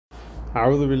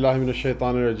أعوذ بالله من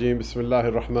الشيطان الرجيم بسم الله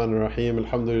الرحمن الرحيم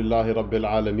الحمد لله رب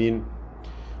العالمين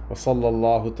وصلى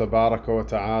الله تبارك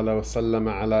وتعالى وسلم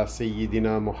على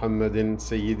سيدنا محمد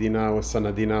سيدنا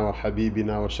وسندنا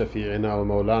وحبيبنا وشفيعنا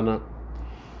ومولانا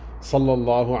صلى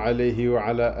الله عليه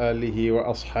وعلى آله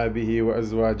وأصحابه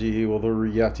وأزواجه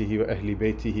وذرياته وأهل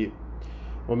بيته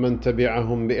ومن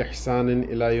تبعهم بإحسان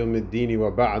إلى يوم الدين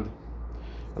وبعد.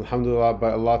 Alhamdulillah,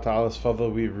 by Allah Ta'ala's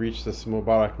fadl, we've reached this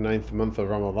Mubarak 9th month of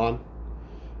Ramadan.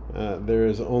 There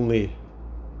is only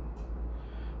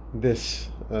this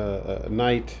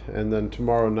night and then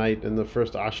tomorrow night and the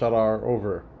first Ashara are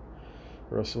over.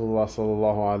 Rasulullah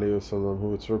sallallahu alayhi wasallam,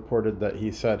 who it's reported that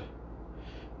he said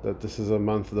that this is a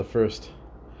month, the first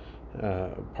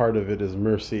part of it is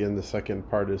mercy and the second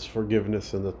part is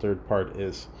forgiveness and the third part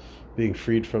is being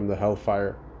freed from the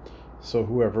hellfire. So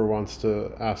whoever wants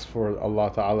to ask for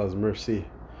Allah Ta'ala's mercy,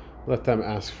 let them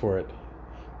ask for it.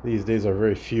 These days are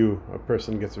very few. A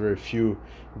person gets very few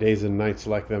days and nights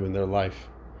like them in their life.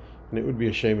 And it would be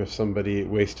a shame if somebody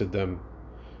wasted them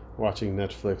watching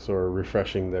Netflix or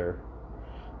refreshing their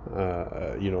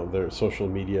their social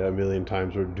media a million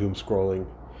times or doom scrolling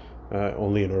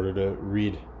only in order to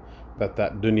read that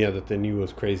dunya that they knew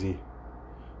was crazy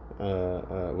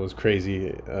as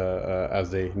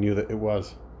they knew that it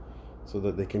was, so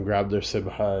that they can grab their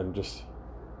sibha and just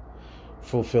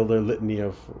fulfill their litany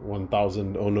of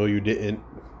 1,000 oh no you didn't,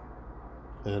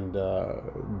 and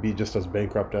be just as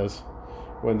bankrupt as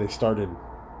when they started.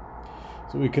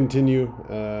 So we continue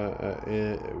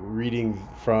reading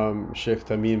from Sheikh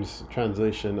Tamim's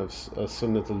translation of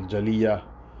Sunnat al-Jaliyah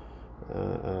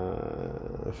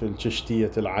في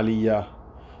الچشتية العلية,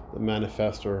 the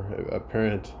manifest or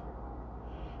apparent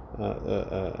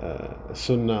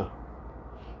sunnah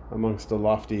amongst the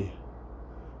lofty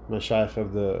mashayikh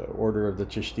of the order of the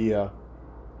Chishtiya.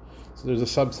 So there's a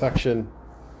subsection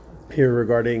here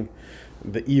regarding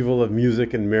the evil of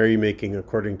music and merrymaking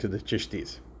according to the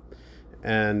Chishtis.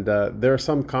 And there are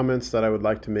some comments that I would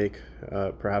like to make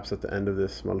perhaps at the end of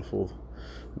this malfuz.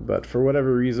 But for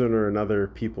whatever reason or another,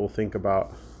 people think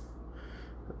about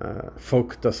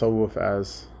folk tasawwuf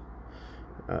as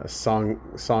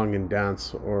song and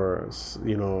dance, or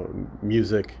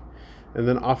music. And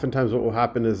then oftentimes what will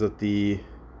happen is that the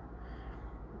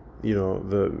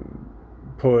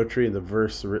poetry and the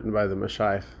verse written by the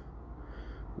mashayikh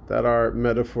that are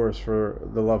metaphors for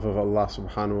the love of Allah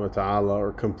subhanahu wa ta'ala,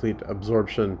 or complete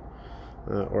absorption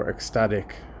or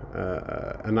ecstatic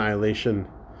annihilation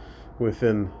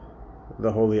within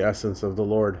the holy essence of the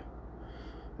Lord,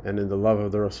 and in the love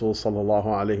of the Rasul sallallahu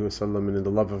alayhi wasallam, and in the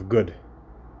love of good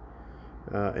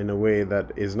in a way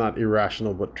that is not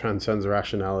irrational but transcends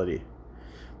rationality.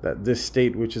 That this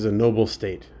state, which is a noble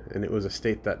state, and it was a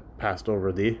state that passed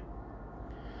over the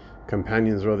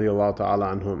companions radiyallahu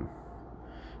ta'ala anhum,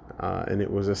 and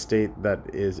it was a state that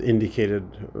is indicated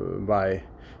by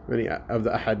many of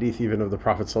the ahadith even of the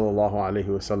Prophet sallallahu alaihi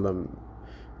wasallam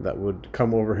that would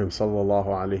come over him sallallahu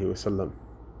alaihi wasallam,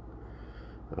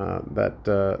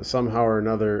 that somehow or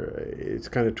another it's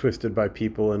kind of twisted by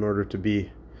people in order to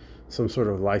be some sort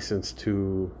of license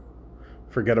to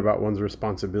forget about one's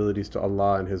responsibilities to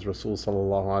Allah and His Rasul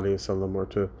sallallahu alaihi wasallam, or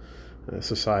to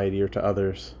society or to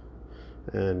others.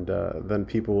 And then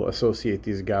people associate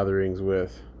these gatherings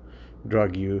with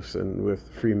drug use and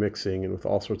with free mixing and with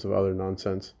all sorts of other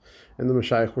nonsense. And the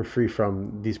mashayikh were free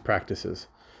from these practices.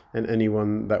 And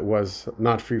anyone that was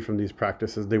not free from these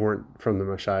practices, they weren't from the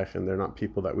mashayikh, and they're not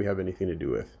people that we have anything to do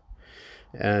with.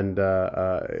 And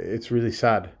it's really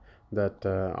sad that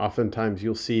oftentimes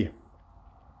you'll see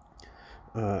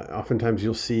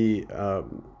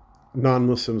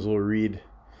non-Muslims will read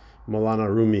Maulana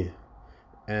Rumi,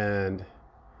 and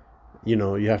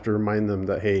you have to remind them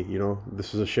that, hey,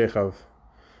 this was a sheikh of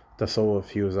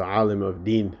tasawwuf, he was a alim of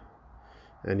deen,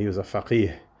 and he was a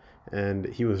faqih, and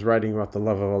he was writing about the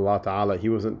love of Allah Ta'ala. He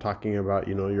wasn't talking about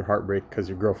your heartbreak because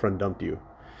your girlfriend dumped you.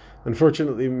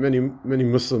 Unfortunately, many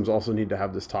Muslims also need to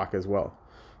have this talk as well.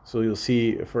 So you'll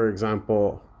see, for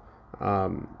example,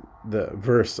 the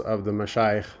verse of the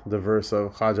mashayikh, the verse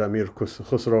of Khaja Mir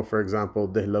Khusro, for example,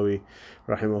 Dehlawi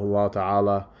rahimahullah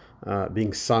ta'ala,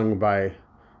 being sung by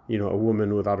a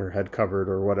woman without her head covered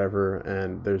or whatever,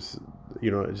 and there's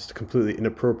just a completely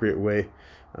inappropriate way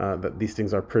that these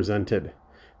things are presented,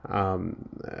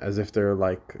 as if they're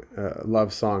like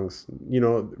love songs.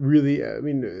 Really, I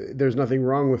mean, there's nothing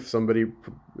wrong with somebody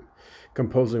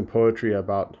composing poetry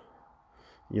about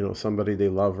somebody they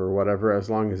love or whatever, as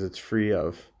long as it's free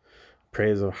of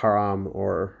praise of haram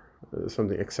or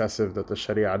something excessive that the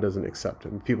Sharia doesn't accept.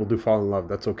 And people do fall in love,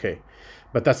 that's okay.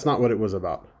 But that's not what it was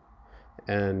about.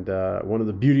 And one of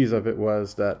the beauties of it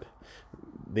was that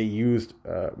they used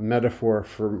metaphor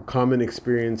from common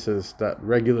experiences that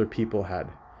regular people had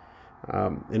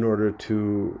in order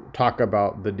to talk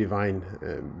about the divine,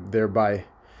 thereby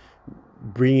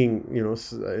bringing,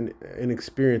 an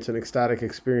experience, an ecstatic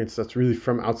experience that's really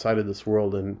from outside of this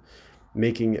world, and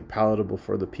making it palatable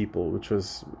for the people, which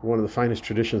was one of the finest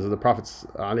traditions of the Prophets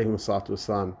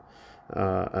ﷺ,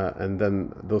 and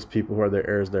then those people who are their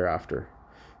heirs thereafter.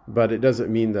 But it doesn't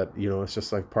mean that, it's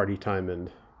just like party time and,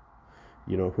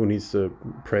 who needs to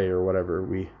pray or whatever.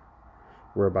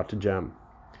 We're about to jam.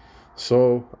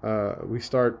 So we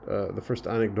start, the first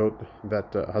anecdote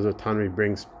that Hazrat Tanwi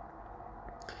brings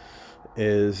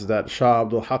is that Shah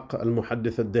Abdul Haq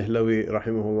al-Muhaddith al-Dihlawi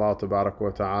rahimahullah tabarak wa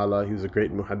ta'ala, he was a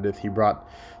great muhaddith. He brought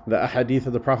the ahadith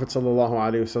of the Prophet sallallahu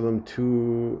alaihi wasallam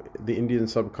to the Indian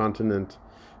subcontinent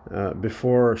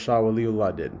before Shah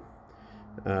Waliullah did.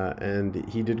 And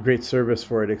he did great service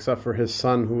for it, except for his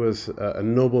son, who was a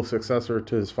noble successor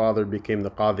to his father, became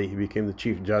the qadi. He became the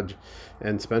chief judge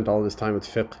and spent all his time with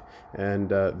fiqh, and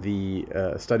the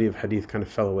study of hadith kind of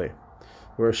fell away.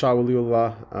 Where Shah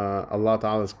Waliullah, Allah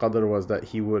Ta'ala's qadr was that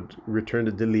he would return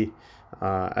to Delhi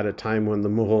at a time when the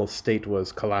Mughal state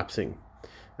was collapsing.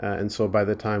 And so by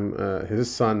the time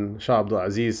his son, Shah Abdul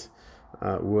Aziz,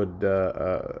 would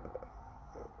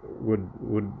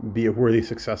be a worthy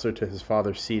successor to his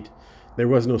father's seat, there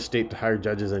was no state to hire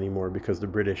judges anymore, because the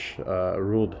British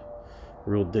ruled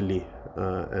Delhi.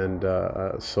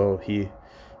 So he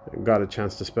got a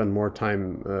chance to spend more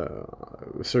time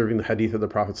serving the hadith of the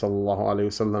Prophet sallallahu alaihi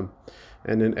wasallam.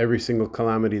 And in every single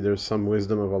calamity, there's some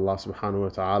wisdom of Allah subhanahu wa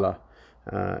ta'ala,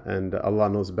 and Allah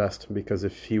knows best, because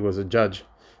if he was a judge,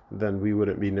 then we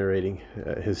wouldn't be narrating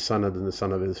his sanad and the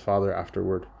son of his father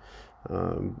afterward.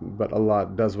 But Allah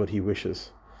does what he wishes.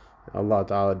 Allah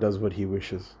Ta'ala does what he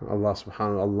wishes. Allah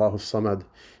subhanahu, Allahu Samad,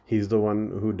 he's the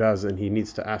one who does, and he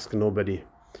needs to ask nobody.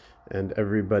 And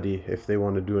everybody, if they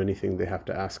want to do anything, they have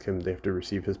to ask him. They have to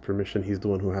receive his permission. He's the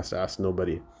one who has to ask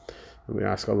nobody. And we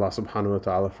ask Allah subhanahu wa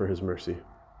ta'ala for his mercy.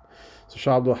 So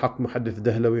Shah Abdul Haq Muhaddith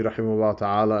Dahlawi rahimahullah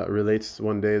ta'ala relates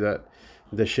one day that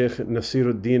the Shaykh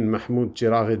Nasiruddin Mahmud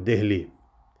Chiragh Dehli,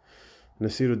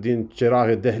 Nasiruddin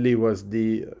Chiragh Dehli was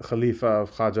the Khalifa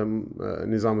of Khaja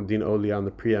Nizamuddin Awliya, and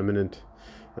the preeminent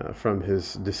from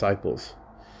his disciples.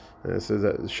 So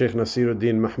that Shaykh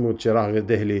Nasiruddin Mahmud Chiragh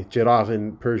Dehli, Chiragh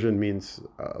in Persian means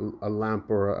a lamp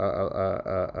or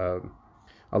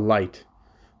a light,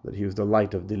 that he was the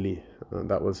light of Delhi.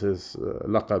 That was his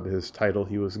laqab, his title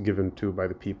he was given to by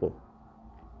the people.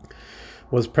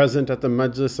 Was present at the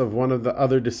majlis of one of the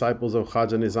other disciples of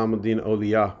Khaja Nizamuddin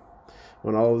Awliya,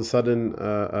 when all of a sudden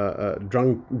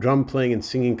drum playing and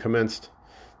singing commenced.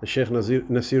 The Shaykh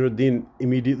Nasiruddin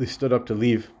immediately stood up to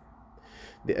leave.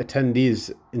 The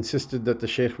attendees insisted that the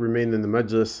Shaykh remain in the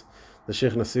majlis. The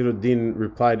Shaykh Nasiruddin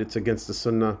replied, "It's against the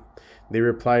sunnah." They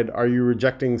replied, "Are you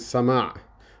rejecting sama'?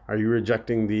 Are you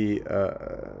rejecting the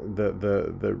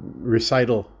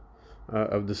recital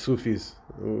of the Sufis,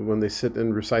 when they sit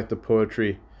and recite the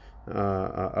poetry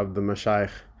of the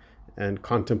mashayikh and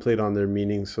contemplate on their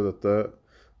meanings, so that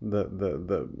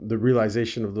the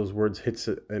realization of those words hits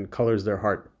it and colors their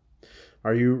heart?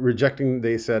 Are you rejecting,"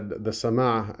 they said, "the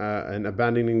sama' and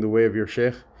abandoning the way of your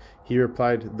Shaykh?" He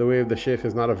replied, "The way of the Shaykh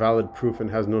is not a valid proof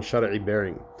and has no shar'i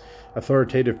bearing.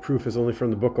 Authoritative proof is only from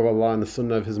the Book of Allah and the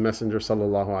Sunnah of His Messenger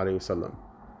sallallahu alaihi wasallam."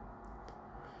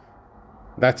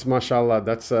 That's mashallah,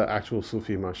 that's actual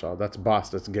Sufi, mashallah. That's boss,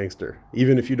 that's gangster.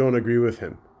 Even if you don't agree with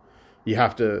him, you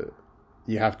have to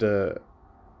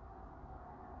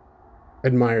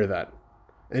admire that.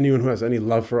 Anyone who has any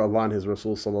love for Allah and His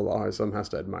Rasul sallallahu alaihi wasallam has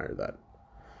to admire that.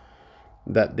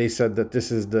 That they said that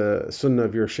this is the sunnah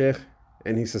of your Shaykh,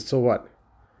 and he said, so what?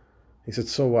 He said,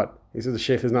 so what? He said, the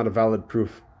Shaykh is not a valid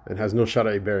proof and has no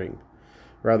shar'i bearing.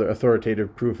 Rather,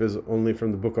 authoritative proof is only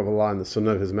from the Book of Allah and the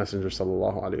Sunnah of His Messenger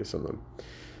sallallahu alaihi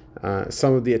wasallam.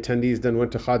 Some of the attendees then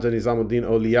went to Khaja Nizamuddin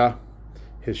Awliya,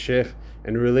 his Shaykh,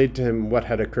 and relayed to him what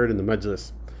had occurred in the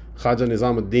majlis. Khaja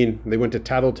Nizamuddin, they went to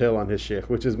tattletale on his Shaykh,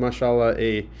 which is mashallah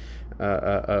a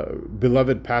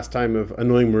beloved pastime of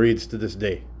annoying murids to this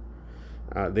day.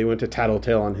 They went to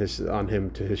tattletale on him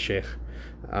to his Shaykh,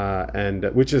 and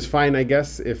which is fine, I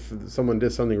guess, if someone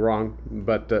did something wrong.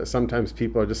 But sometimes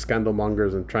people are just scandal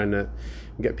mongers and trying to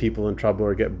get people in trouble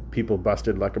or get people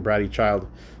busted like a bratty child.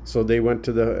 So they went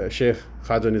to the Shaykh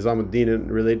Khaja Nizamuddin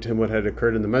and related to him what had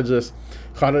occurred in the majlis.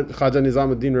 Khaja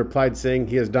Nizamuddin replied, saying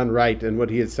he has done right and what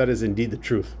he had said is indeed the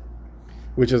truth,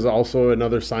 which is also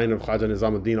another sign of Khaja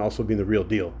Nizamuddin also being the real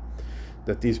deal.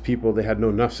 That these people, they had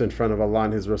no nafs in front of Allah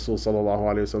and His Rasul sallallahu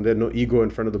alaihi wasallam. They had no ego in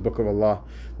front of the Book of Allah.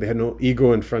 They had no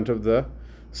ego in front of the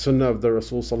Sunnah of the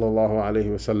Rasul sallallahu alaihi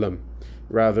wasallam.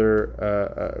 Rather,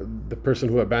 the person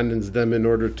who abandons them in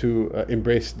order to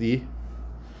embrace the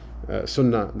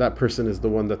sunnah, that person is the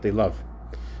one that they love.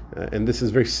 And this is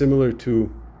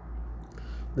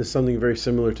something very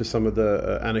similar to some of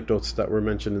the anecdotes that were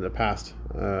mentioned in the past,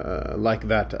 like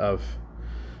that of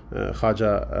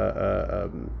Khaja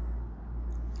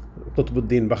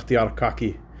Qutbuddin Bakhtiyar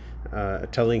Kaki,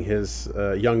 telling his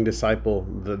young disciple,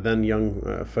 the then young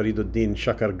Fariduddin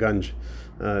Shakar Ganj,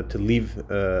 to leave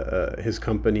his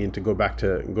company and to go back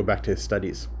to his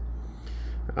studies.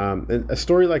 And a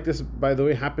story like this, by the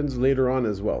way, happens later on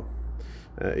as well.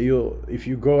 If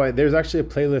you go, there's actually a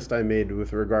playlist I made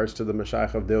with regards to the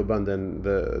Mashayikh of Deoband and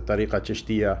the Tariqa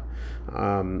Chishtiya,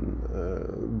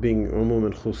 being umum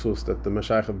and khusus, that the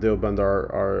Mashayikh of Deoband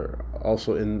are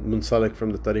also in Munsalik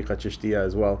from the Tariqa Chishtiya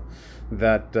as well.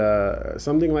 That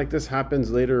something like this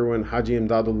happens later when Haji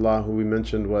Imdadullah, who we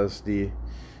mentioned was the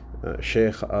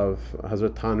Sheikh of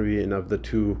Hazrat Thanvi and of the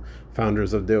two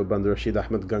founders of Deoband, Rashid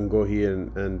Ahmad Gangohi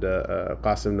and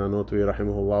Qasim Nanotwi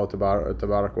rahimahullah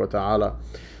tabarak wa ta'ala,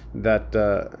 that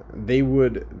they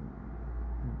would,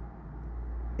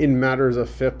 in matters of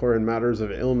fiqh or in matters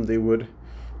of ilm, they would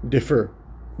differ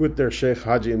with their Sheikh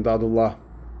Haji Imdadullah,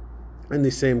 and the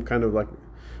same kind of like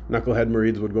knucklehead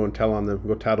murids would go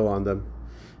tattle on them.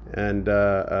 And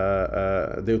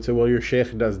they would say, well, your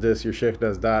sheikh does this, your sheikh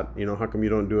does that, how come you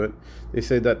don't do it? They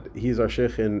say that he's our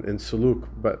sheikh in suluk,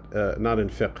 but not in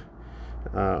fiqh.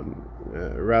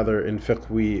 Rather, in fiqh,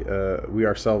 we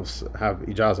ourselves have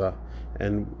ijaza,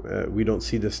 and we don't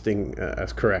see this thing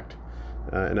as correct.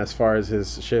 And as far as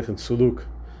his sheikh in suluk,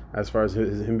 as far as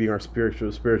him being our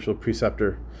spiritual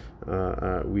preceptor,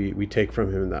 we take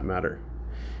from him in that matter.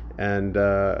 And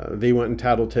they went and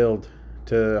tattletaled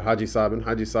to Haji Saab, and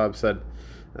Haji Saab said,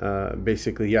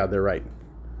 basically, yeah, they're right.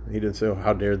 He didn't say, oh,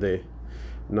 how dare they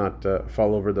not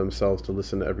fall over themselves to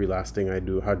listen to every last thing I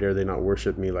do? How dare they not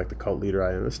worship me like the cult leader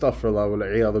I am? Astaghfirullah wa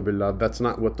la'iyadu billah. That's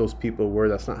not what those people were.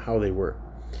 That's not how they were.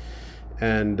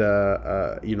 And,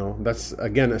 that's,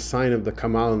 again, a sign of the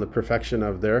kamal and the perfection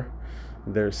of their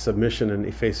submission and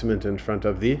effacement in front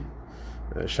of the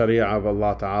Sharia of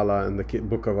Allah Ta'ala and the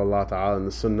book of Allah Ta'ala and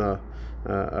the Sunnah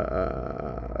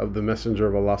of the Messenger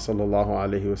of Allah Sallallahu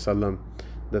Alaihi Wasallam,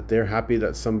 that they're happy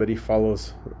that somebody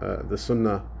follows the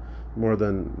Sunnah more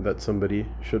than that somebody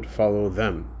should follow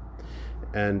them.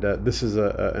 And this is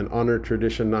an honored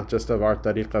tradition, not just of our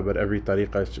tariqah, but every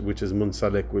tariqah which is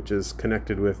munsalik, which is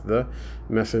connected with the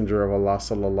Messenger of Allah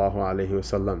Sallallahu Alaihi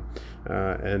Wasallam.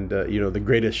 The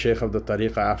greatest sheikh of the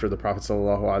tariqah after the Prophet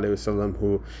Sallallahu Alaihi Wasallam,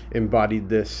 who embodied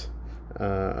this,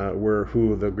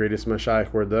 the greatest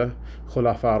mashayikh were the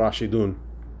Khulafa Rashidun,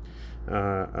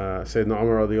 Sayyidina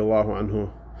Umar radiallahu anhu,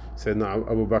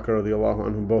 Sayyidina Abu Bakr radiallahu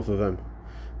anhu, both of them.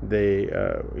 They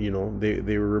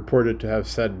were reported to have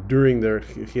said during their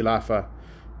khilafah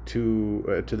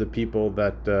to the people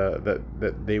that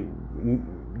they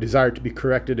desire to be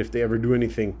corrected if they ever do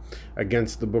anything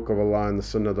against the book of Allah and the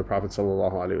Sunnah of the Prophet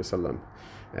Sallallahu Alaihi Wasallam.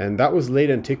 And that was late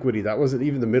antiquity. That wasn't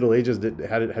even the Middle Ages that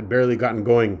had barely gotten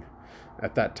going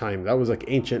at that time. That was like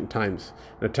ancient times.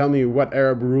 Now tell me what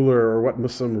Arab ruler or what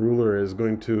Muslim ruler is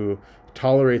going to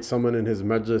tolerate someone in his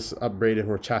majlis, upbraid him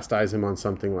or chastise him on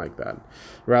something like that.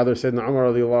 Rather, Sayyidina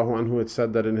Umar radiallahu anhu had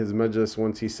said that in his majlis,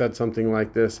 once he said something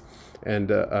like this,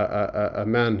 and a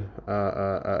man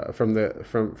from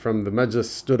the majlis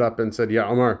stood up and said, Ya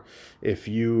Umar, if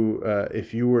you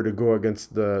were to go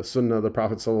against the sunnah of the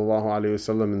Prophet sallallahu alaihi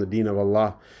wasallam and the deen of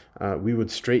Allah, we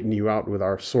would straighten you out with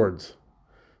our swords.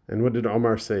 And what did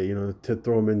Omar say? To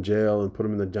throw him in jail and put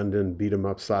him in the jannah and beat him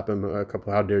up, slap him a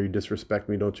couple, how dare you disrespect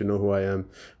me, don't you know who I am?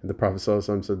 And the Prophet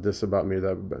ﷺ said this about me,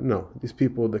 that. But no, these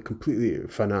people, they're completely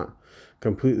fana,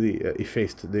 completely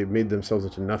effaced. They made themselves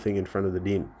into nothing in front of the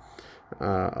deen.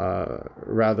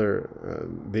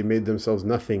 They made themselves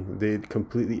nothing. They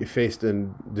completely effaced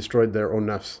and destroyed their own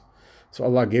nafs. So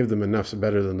Allah gave them a nafs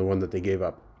better than the one that they gave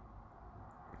up.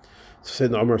 So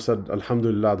Sayyidina Umar said,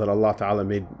 Alhamdulillah, that Allah Ta'ala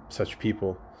made such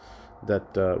people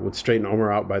that would straighten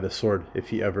Umar out by the sword if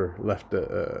he ever left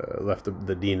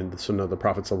the deen and the sunnah of the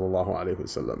Prophet sallallahu alaihi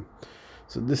wasallam.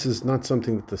 So this is not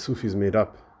something that the Sufis made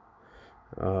up,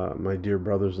 my dear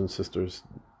brothers and sisters.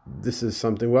 This is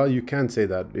something, well, you can say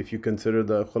that if you consider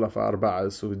the Khulafa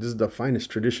Arba'ah. So this is the finest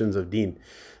traditions of deen,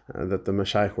 that the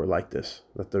mashayikh were like this,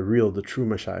 that the true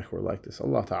mashayikh were like this.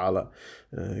 Allah Ta'ala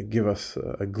give us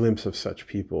a glimpse of such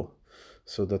people,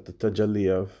 so that the tajalli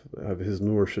of His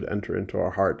nur should enter into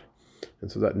our heart,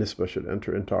 and so that nisbah should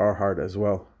enter into our heart as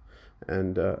well,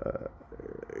 and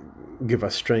give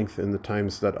us strength in the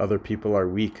times that other people are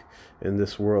weak in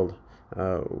this world,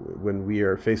 when we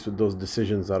are faced with those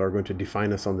decisions that are going to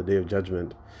define us on the Day of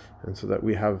Judgment, and so that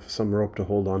we have some rope to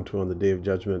hold on to on the Day of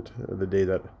Judgment, the day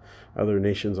that other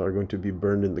nations are going to be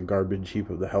burned in the garbage heap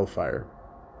of the hellfire.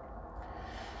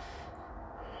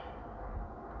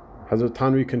 Hazrat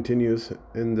Tanwi continues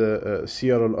in the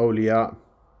Siyar al-Awliya.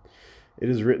 It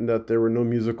is written that there were no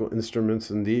musical instruments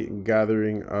in the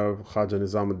gathering of Khaja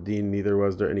Nizamuddin, neither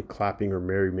was there any clapping or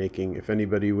merrymaking. If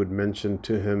anybody would mention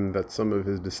to him that some of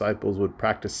his disciples would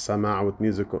practice sama' with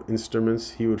musical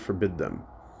instruments, he would forbid them.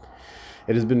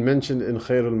 It has been mentioned in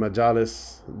Khair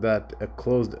al-Majalis that a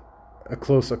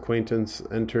close acquaintance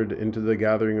entered into the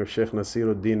gathering of Sheikh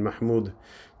Nasiruddin Mahmud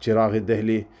Chiraghi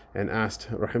Dehli and asked,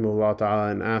 rahimahullah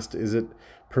ta'ala, is it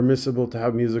permissible to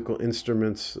have musical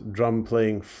instruments, drum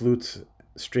playing, flutes,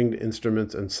 stringed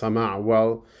instruments, and sama'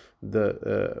 while the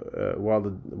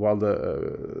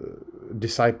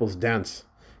disciples dance?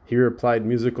 He replied,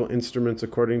 musical instruments,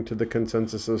 according to the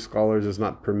consensus of scholars, is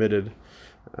not permitted.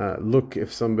 Look,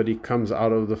 if somebody comes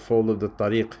out of the fold of the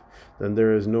tariq, then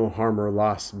there is no harm or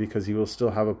loss, because he will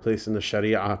still have a place in the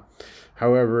sharia.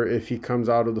 However, if he comes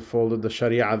out of the fold of the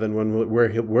sharia, then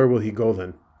where will he go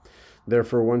then?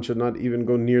 Therefore, one should not even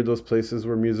go near those places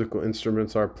where musical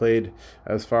instruments are played.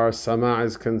 As far as sama'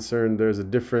 is concerned, there's a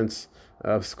difference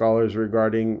of scholars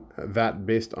regarding that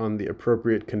based on the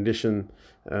appropriate condition.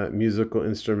 Musical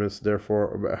instruments,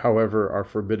 therefore, however, are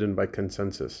forbidden by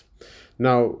consensus.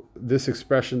 Now, this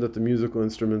expression that the musical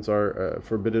instruments are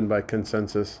forbidden by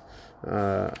consensus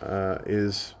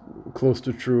is close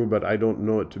to true, but I don't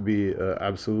know it to be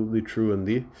absolutely true in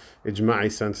the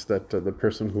ijma'i sense that the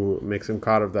person who makes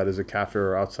inkar of that is a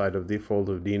kafir or outside of the fold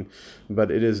of deen. But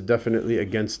it is definitely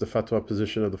against the fatwa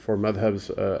position of the four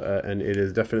madhabs, and it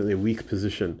is definitely a weak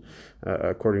position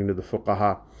according to the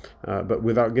fuqaha. But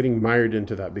without getting mired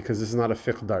into that, because this is not a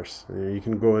fiqh dars. You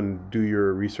can go and do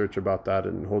your research about that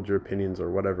and hold your opinions or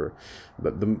whatever.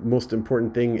 But the most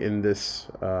important thing in this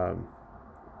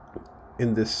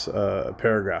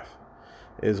paragraph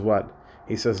is what?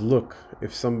 He says, look,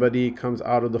 if somebody comes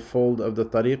out of the fold of the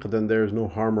tariq, then there is no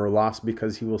harm or loss,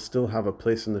 because he will still have a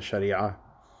place in the sharia.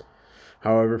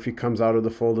 However, if he comes out of the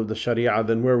fold of the sharia,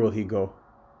 then where will he go?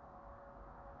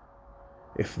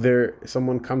 If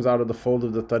someone comes out of the fold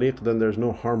of the tariq, then there's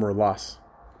no harm or loss,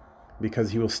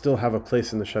 because he will still have a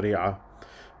place in the sharia.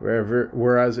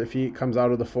 Whereas if he comes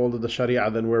out of the fold of the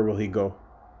sharia, then where will he go?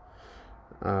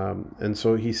 And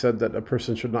so he said that a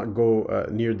person should not go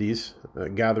near these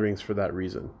gatherings for that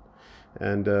reason.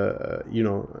 And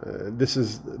this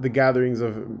is the gatherings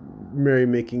of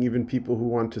merrymaking. Even people who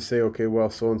want to say, okay, well,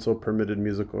 so and so permitted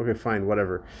music, okay, fine,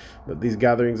 whatever. But these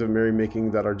gatherings of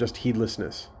merrymaking that are just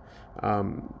heedlessness,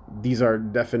 these are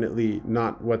definitely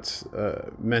not what's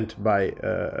meant by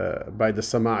the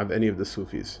sama' of any of the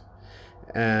Sufis.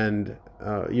 And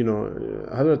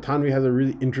Hazrat Tanwi has a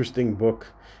really interesting book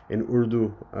in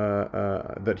Urdu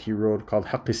that he wrote called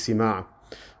Haqq as-Sima',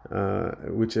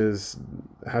 which has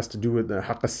to do with the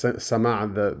Haqq as-Sama',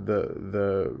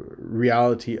 the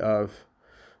reality of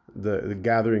the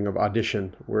gathering of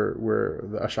audition where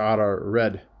the ash'ar are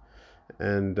read.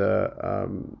 And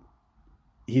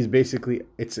he's basically,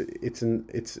 it's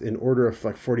in order of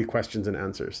like 40 questions and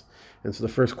answers. And so the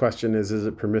first question is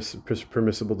it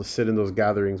permissible to sit in those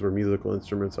gatherings where musical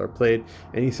instruments are played?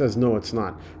 And he says, no, it's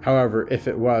not. However, if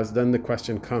it was, then the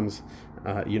question comes,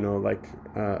 what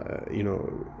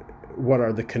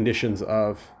are the conditions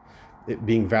of it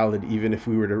being valid, even if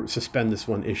we were to suspend this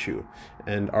one issue?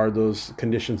 And are those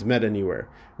conditions met anywhere?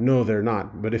 No, they're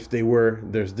not. But if they were,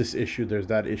 there's this issue, there's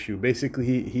that issue.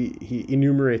 Basically, he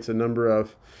enumerates a number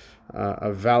of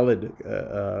valid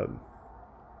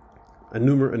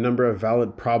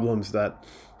problems that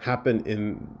happen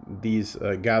in these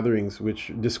gatherings,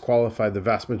 which disqualify the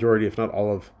vast majority, if not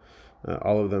all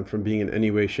of them, from being in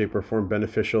any way, shape, or form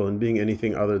beneficial and being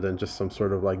anything other than just some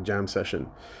sort of like jam session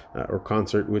or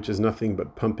concert, which is nothing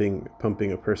but pumping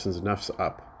a person's nafs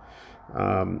up.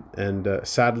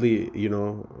 Sadly,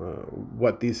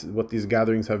 what these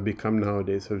gatherings have become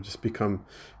nowadays have just become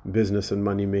business and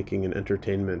money making and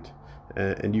entertainment.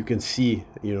 And you can see,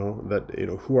 that,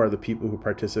 who are the people who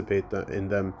participate in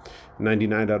them.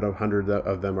 99 out of 100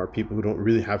 of them are people who don't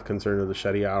really have concern of the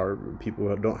Sharia, or people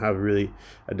who don't have really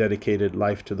a dedicated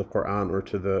life to the Quran or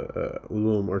to the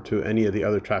ulum or to any of the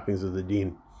other trappings of the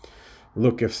deen.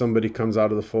 Look, if somebody comes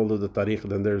out of the fold of the tariq,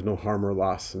 then there's no harm or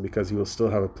loss, because he will still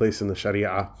have a place in the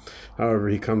Sharia. However,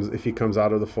 if he comes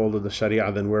out of the fold of the Sharia,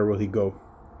 then where will he go?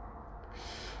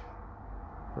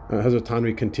 Hazrat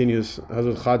Tanwi continues,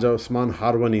 Hazrat Khaja Usman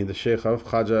Harwani, the Sheikh of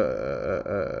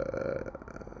Khaja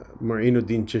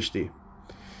Mu'inuddin Chishti,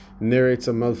 narrates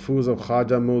a malfuz of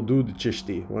Khaja Maudud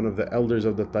Chishti, one of the elders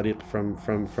of the tariq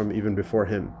from even before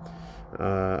him,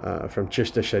 from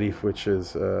Chishta Sharif, which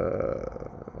is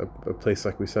a place,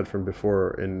 like we said from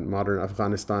before, in modern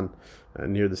Afghanistan,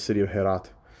 near the city of Herat.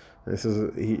 This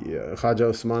is Khaja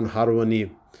Usman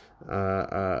Harwani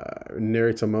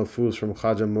narrates a malfuz from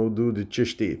Khaja Maudud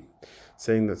Chishti,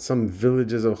 saying that some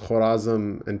villages of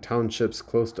Khorazm and townships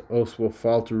close to Os will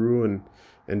fall to ruin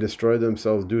and destroy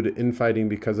themselves due to infighting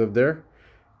because of their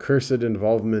cursed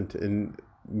involvement in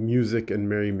music and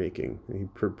merrymaking. He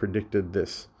predicted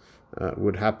this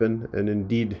would happen, and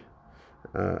indeed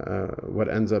what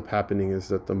ends up happening is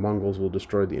that the Mongols will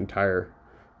destroy the entire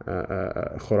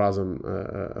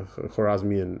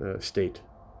Khorazmian state.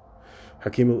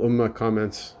 Hakim al-Ummah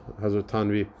comments, Hazrat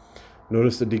Tanvi,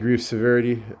 notice the degree of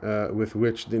severity with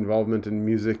which the involvement in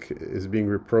music is being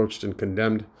reproached and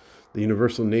condemned. The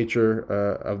universal nature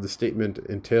of the statement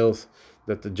entails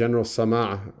that the general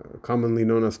sama', commonly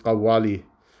known as qawwali,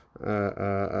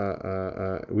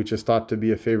 which is thought to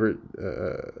be a favorite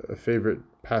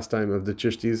pastime of the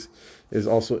Chishtis, is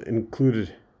also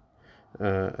included in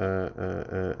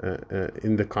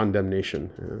the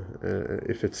condemnation,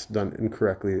 if it's done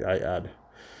incorrectly, I add.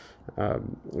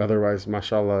 Otherwise,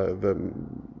 mashallah, the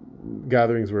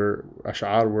gatherings where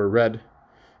ash'ar were read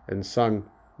and sung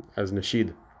as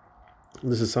nasheed.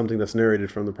 This is something that's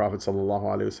narrated from the Prophet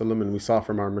ﷺ, and we saw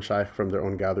from our mashayikh from their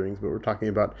own gatherings, but we're talking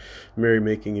about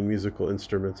merrymaking and musical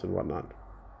instruments and whatnot.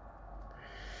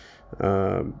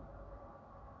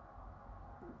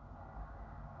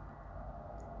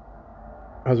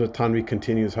 Hazrat Tanvi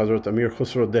continues, Hazrat Amir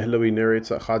Khusro Dehlawi narrates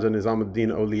that Khaja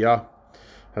Nizamuddin Awliya.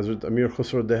 Hazrat Amir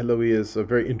Khusro Dehlawi is a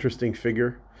very interesting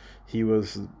figure. He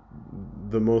was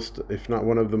the most, if not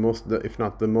one of the most, if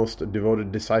not the most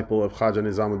devoted disciple of Khaja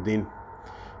Nizamuddin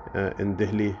in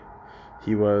Delhi.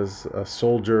 He was a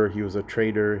soldier, he was a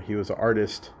trader, he was an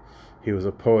artist, he was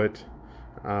a poet,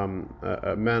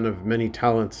 a man of many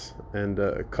talents, and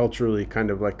culturally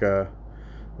kind of like a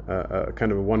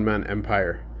kind of a one-man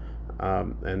empire.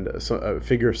 And so a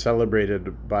figure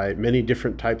celebrated by many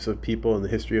different types of people in the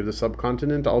history of the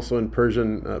subcontinent. Also in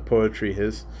Persian poetry,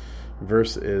 his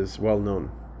verse is well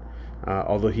known.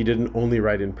 Although he didn't only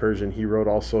write in Persian, he wrote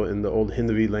also in the old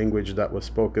Hindu language that was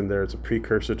spoken there. It's a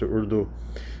precursor to Urdu.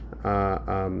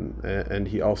 And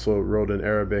he also wrote in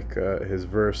Arabic his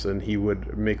verse, and he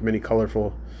would make many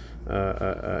colorful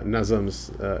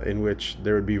nazms in which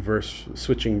there would be verse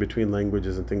switching between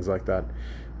languages and things like that.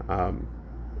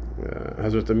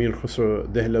 Hazrat Amir Khusro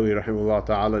Dehlawi rahimahullah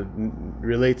ta'ala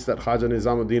relates that Khaja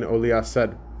Nizamuddin Awliya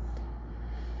said,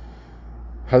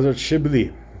 Hazrat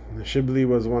Shibli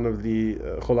was one of the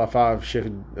khulafa of Sheikh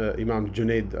Imam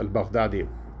Junaid al-Baghdadi. He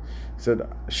said,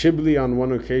 Shibli on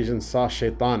one occasion saw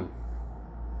shaitan.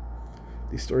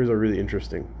 These stories are really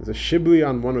interesting. He said, Shibli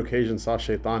on one occasion saw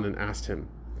shaitan and asked him,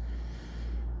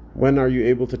 when are you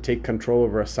able to take control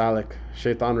over a salik?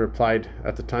 Shaitan replied,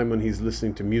 at the time when he's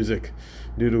listening to music,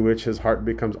 due to which his heart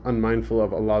becomes unmindful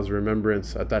of Allah's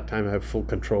remembrance. At that time I have full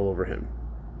control over him.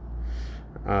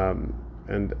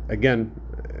 And again,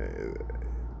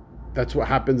 that's what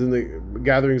happens in the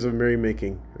gatherings of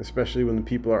merrymaking, especially when the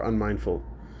people are unmindful.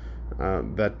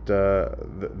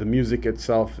 The music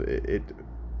itself, it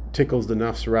tickles the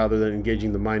nafs rather than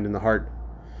engaging the mind and the heart.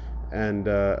 And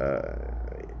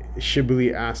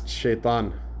Shibli asked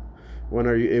Shaitan, when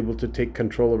are you able to take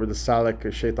control over the salik?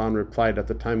 Shaitan replied, at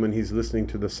the time when he's listening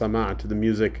to the sama', to the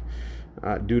music,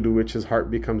 due to which his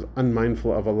heart becomes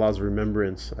unmindful of Allah's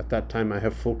remembrance. At that time I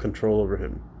have full control over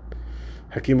him.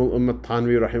 Hakim al-Ummah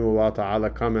Tanvi rahimahullah ta'ala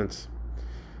comments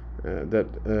that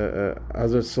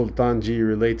Hazrat Sultan Ji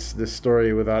relates this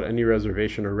story without any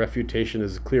reservation or refutation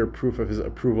as clear proof of his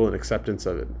approval and acceptance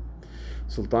of it.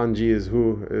 Sultan Ji is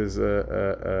who? Is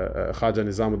Khaja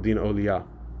Nizamuddin Awliya.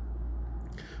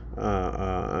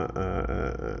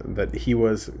 That he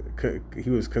was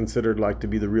considered like to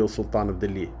be the real Sultan of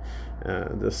Delhi.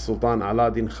 The Sultan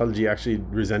Alauddin Khalji actually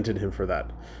resented him for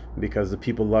that, because the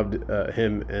people loved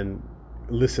him and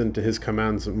listened to his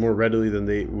commands more readily than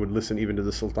they would listen even to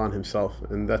the Sultan himself.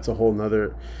 And that's a whole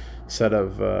nother set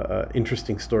of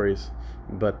interesting stories.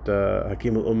 But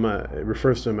Hakim al-Ummah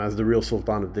refers to him as the real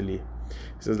Sultan of Delhi.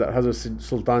 He says that Hazrat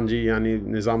Sultan Ji, yani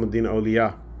Nizamuddin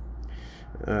Awliya,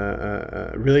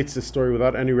 relates this story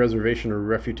without any reservation or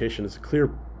refutation. It's a clear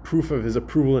proof of his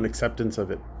approval and acceptance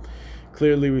of it.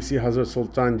 Clearly we see Hazrat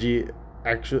Sultan Ji,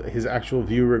 his actual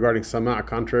view regarding sama',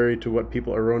 contrary to what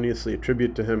people erroneously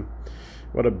attribute to him.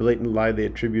 What a blatant lie they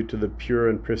attribute to the pure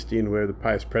and pristine way of the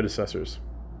pious predecessors.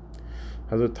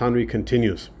 Hazrat Tanvi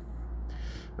continues.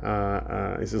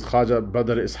 He says, Khaja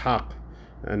Badr Ishaq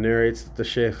narrates that the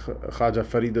Shaykh Khaja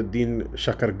Fariduddin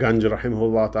Shakar Ganj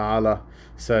rahimahullah ta'ala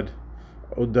said,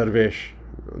 O Darvish.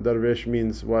 Darvish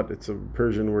means what? It's a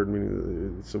Persian word,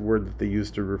 meaning it's a word that they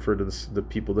use to refer to the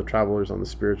people, the travelers on the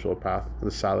spiritual path, the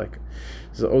salik.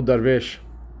 So, O Darvish,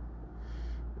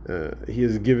 He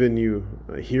has given you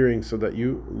a hearing so that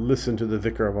you listen to the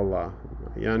dhikr of Allah.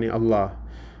 Yani Allah,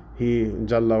 He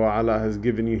Jalla wa Ala has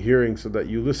given you hearing so that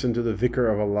you listen to the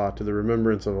dhikr of Allah, to the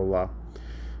remembrance of Allah.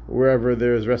 Wherever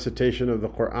there is recitation of the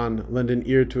Quran, lend an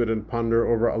ear to it and ponder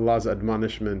over Allah's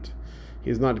admonishment. He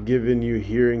has not given you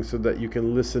hearing so that you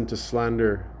can listen to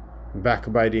slander,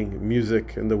 backbiting,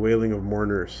 music, and the wailing of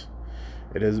mourners.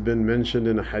 It has been mentioned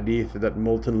in a hadith that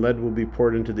molten lead will be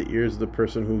poured into the ears of the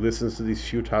person who listens to these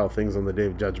futile things on the Day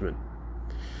of Judgment.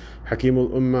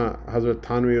 Hakimul Ummah Hazrat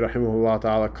Tanwi rahimahullah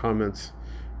ta'ala comments,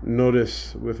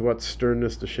 notice with what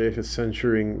sternness the Shaykh is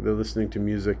censuring the listening to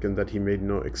music and that he made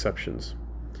no exceptions.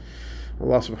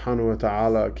 Allah subhanahu wa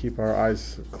ta'ala keep our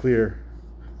eyes clear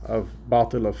of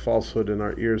batil, of falsehood, and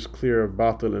our ears clear of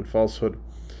batil and falsehood.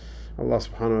 Allah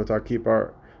subhanahu wa ta'ala keep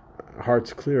our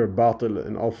hearts clear of batil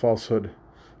and all falsehood.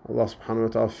 Allah subhanahu wa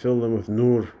ta'ala fill them with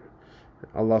nur.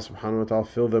 Allah subhanahu wa ta'ala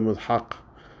fill them with haqq.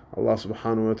 Allah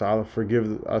subhanahu wa ta'ala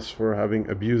forgive us for having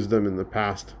abused them in the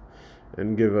past,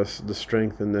 and give us the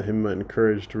strength and the himmah and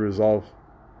courage to resolve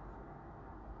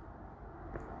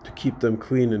to keep them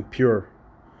clean and pure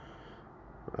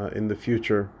in the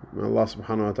future. May Allah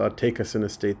subhanahu wa ta'ala take us in a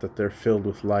state that they're filled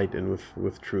with light and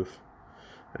with truth,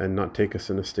 and not take us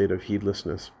in a state of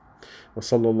heedlessness.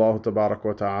 وصلى الله تبارك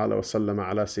وتعالى وسلم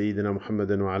على سيدنا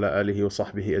محمد وعلى آله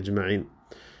وصحبه أجمعين.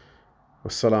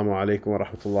 والسلام عليكم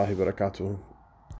ورحمة الله وبركاته.